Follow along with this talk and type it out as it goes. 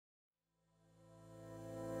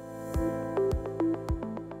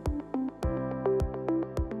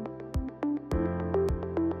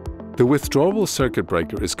The withdrawable circuit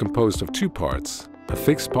breaker is composed of two parts, a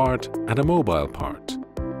fixed part and a mobile part.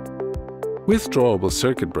 Withdrawable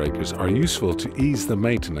circuit breakers are useful to ease the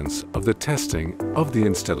maintenance of the testing of the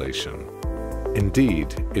installation.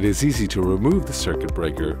 Indeed, it is easy to remove the circuit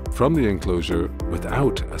breaker from the enclosure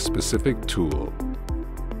without a specific tool.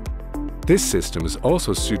 This system is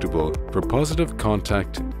also suitable for positive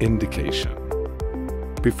contact indication.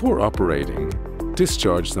 Before operating,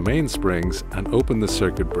 discharge the main springs and open the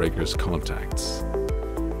circuit breaker's contacts.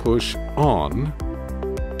 Push on,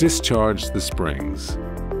 discharge the springs.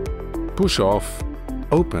 Push off,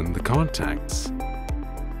 open the contacts.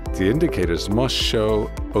 The indicators must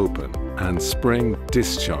show open and spring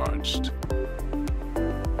discharged.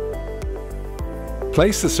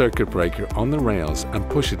 Place the circuit breaker on the rails and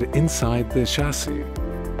push it inside the chassis.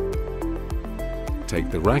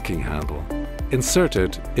 Take the racking handle, insert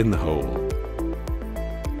it in the hole.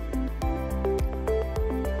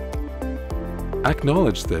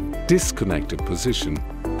 Acknowledge the disconnected position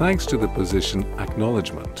thanks to the Position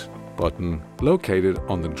Acknowledgement button located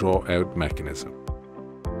on the draw-out mechanism.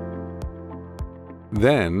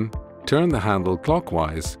 Then, turn the handle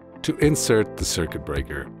clockwise to insert the circuit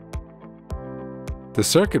breaker. The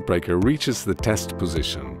circuit breaker reaches the test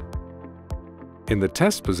position. In the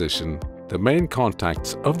test position, the main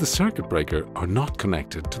contacts of the circuit breaker are not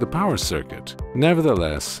connected to the power circuit.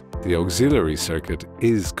 Nevertheless, the auxiliary circuit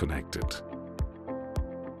is connected.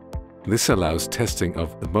 This allows testing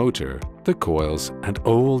of the motor, the coils, and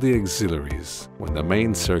all the auxiliaries when the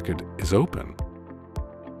main circuit is open.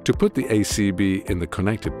 To put the ACB in the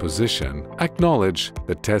connected position, acknowledge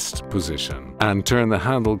the test position and turn the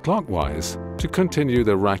handle clockwise to continue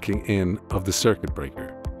the racking in of the circuit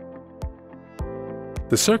breaker.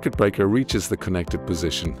 The circuit breaker reaches the connected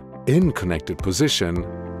position. In connected position,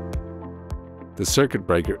 the circuit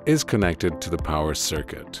breaker is connected to the power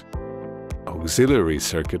circuit. Auxiliary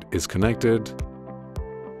circuit is connected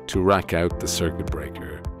to rack out the circuit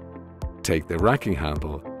breaker. Take the racking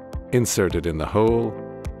handle, insert it in the hole,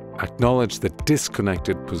 acknowledge the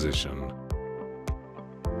disconnected position.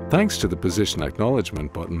 Thanks to the Position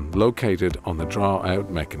Acknowledgement button located on the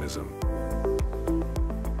draw-out mechanism.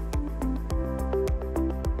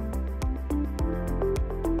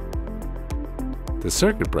 The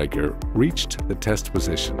circuit breaker reached the test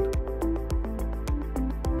position.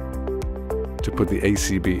 To put the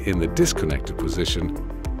ACB in the disconnected position,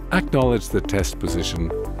 acknowledge the test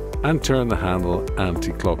position and turn the handle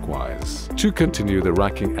anti-clockwise to continue the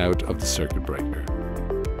racking out of the circuit breaker.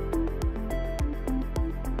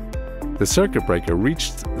 The circuit breaker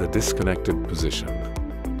reached the disconnected position.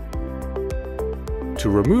 To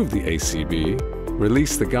remove the ACB,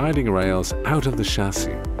 release the guiding rails out of the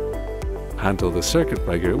chassis. Handle the circuit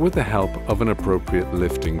breaker with the help of an appropriate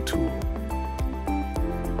lifting tool.